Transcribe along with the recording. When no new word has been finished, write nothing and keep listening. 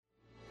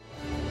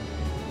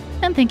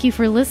And thank you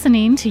for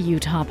listening to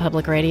Utah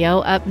Public Radio.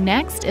 Up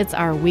next, it's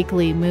our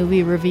weekly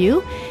movie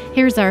review.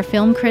 Here's our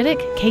film critic,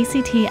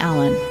 Casey T.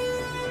 Allen.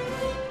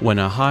 When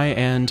a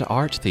high-end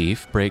art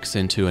thief breaks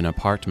into an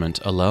apartment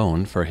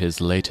alone for his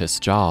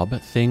latest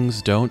job,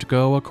 things don't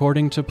go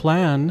according to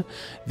plan.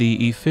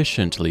 The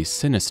efficiently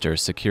sinister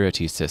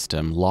security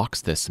system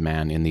locks this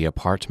man in the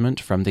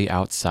apartment from the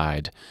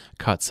outside,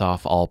 cuts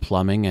off all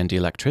plumbing and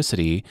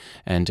electricity,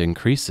 and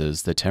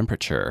increases the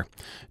temperature.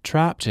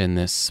 Trapped in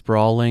this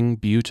sprawling,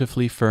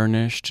 beautifully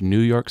furnished New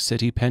York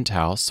City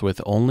penthouse with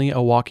only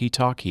a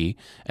walkie-talkie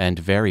and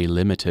very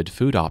limited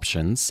food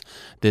options,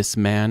 this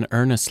man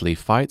earnestly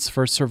fights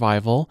for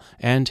survival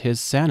and his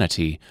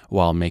sanity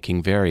while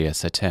making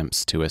various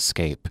attempts to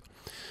escape.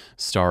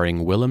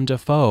 Starring Willem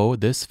Dafoe,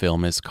 this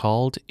film is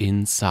called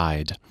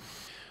Inside.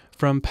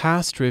 From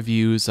past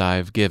reviews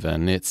I've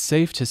given, it's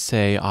safe to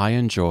say I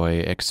enjoy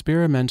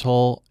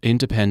experimental,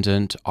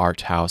 independent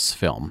art house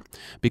film,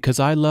 because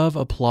I love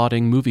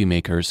applauding movie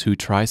makers who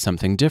try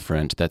something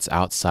different that's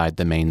outside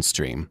the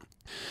mainstream.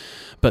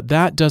 But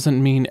that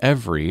doesn't mean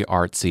every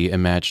artsy,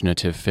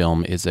 imaginative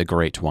film is a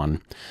great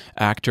one.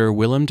 Actor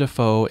Willem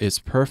Dafoe is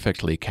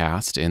perfectly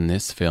cast in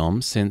this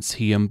film since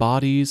he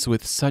embodies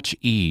with such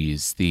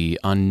ease the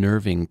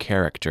unnerving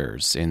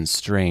characters in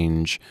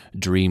strange,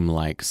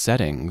 dreamlike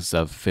settings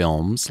of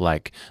films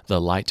like The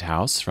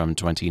Lighthouse from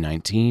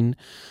 2019,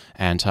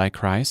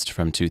 Antichrist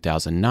from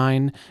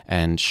 2009,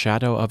 and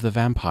Shadow of the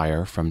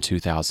Vampire from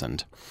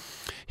 2000.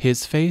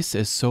 His face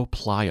is so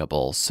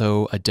pliable,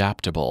 so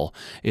adaptable.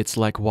 It's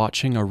like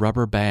watching a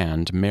rubber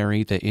band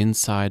marry the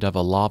inside of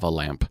a lava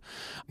lamp.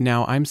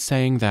 Now, I'm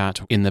saying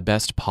that in the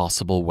best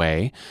possible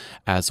way,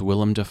 as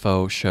Willem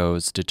Dafoe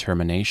shows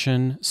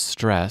determination,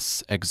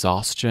 stress,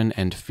 exhaustion,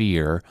 and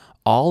fear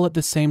all at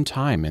the same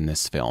time in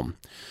this film.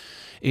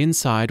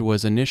 Inside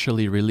was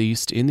initially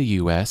released in the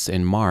U.S.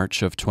 in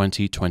March of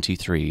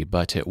 2023,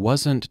 but it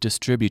wasn't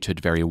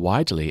distributed very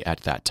widely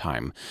at that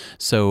time,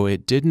 so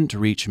it didn't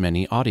reach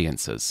many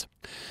audiences.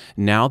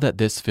 Now that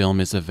this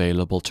film is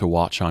available to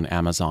watch on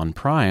Amazon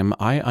Prime,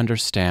 I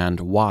understand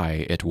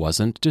why it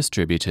wasn't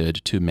distributed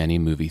to many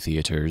movie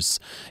theaters.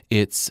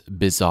 It's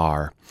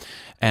bizarre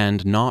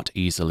and not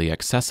easily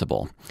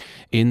accessible.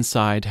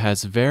 Inside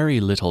has very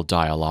little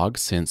dialogue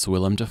since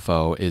Willem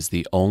Dafoe is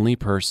the only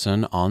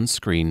person on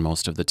screen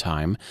most of the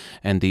time,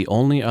 and the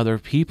only other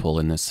people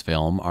in this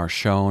film are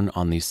shown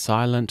on the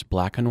silent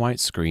black and white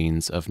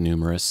screens of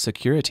numerous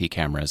security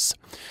cameras.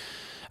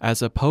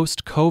 As a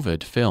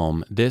post-COVID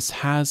film, this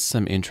has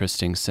some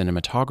interesting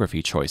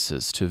cinematography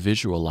choices to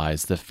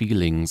visualize the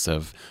feelings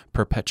of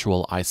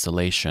perpetual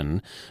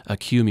isolation,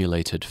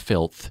 accumulated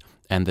filth,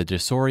 and the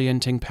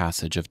disorienting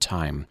passage of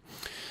time.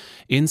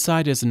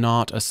 Inside is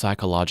not a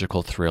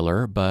psychological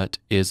thriller, but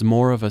is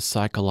more of a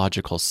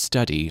psychological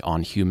study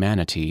on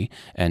humanity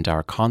and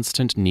our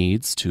constant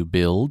needs to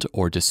build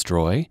or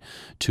destroy,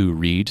 to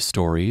read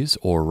stories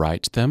or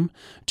write them,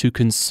 to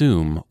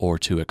consume or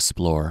to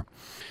explore.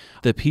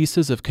 The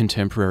pieces of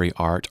contemporary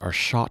art are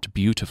shot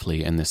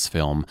beautifully in this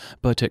film,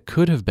 but it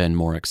could have been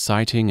more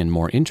exciting and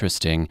more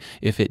interesting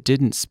if it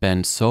didn't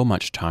spend so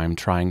much time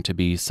trying to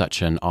be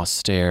such an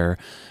austere,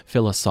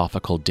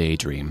 philosophical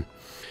daydream.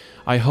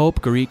 I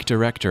hope Greek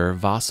director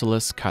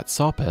Vasilis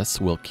Katsopas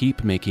will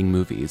keep making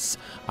movies.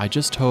 I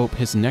just hope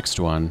his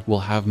next one will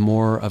have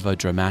more of a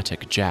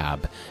dramatic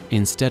jab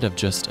instead of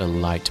just a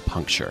light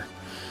puncture.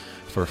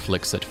 For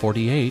Flix at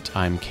 48,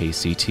 I'm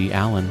Casey T.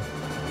 Allen.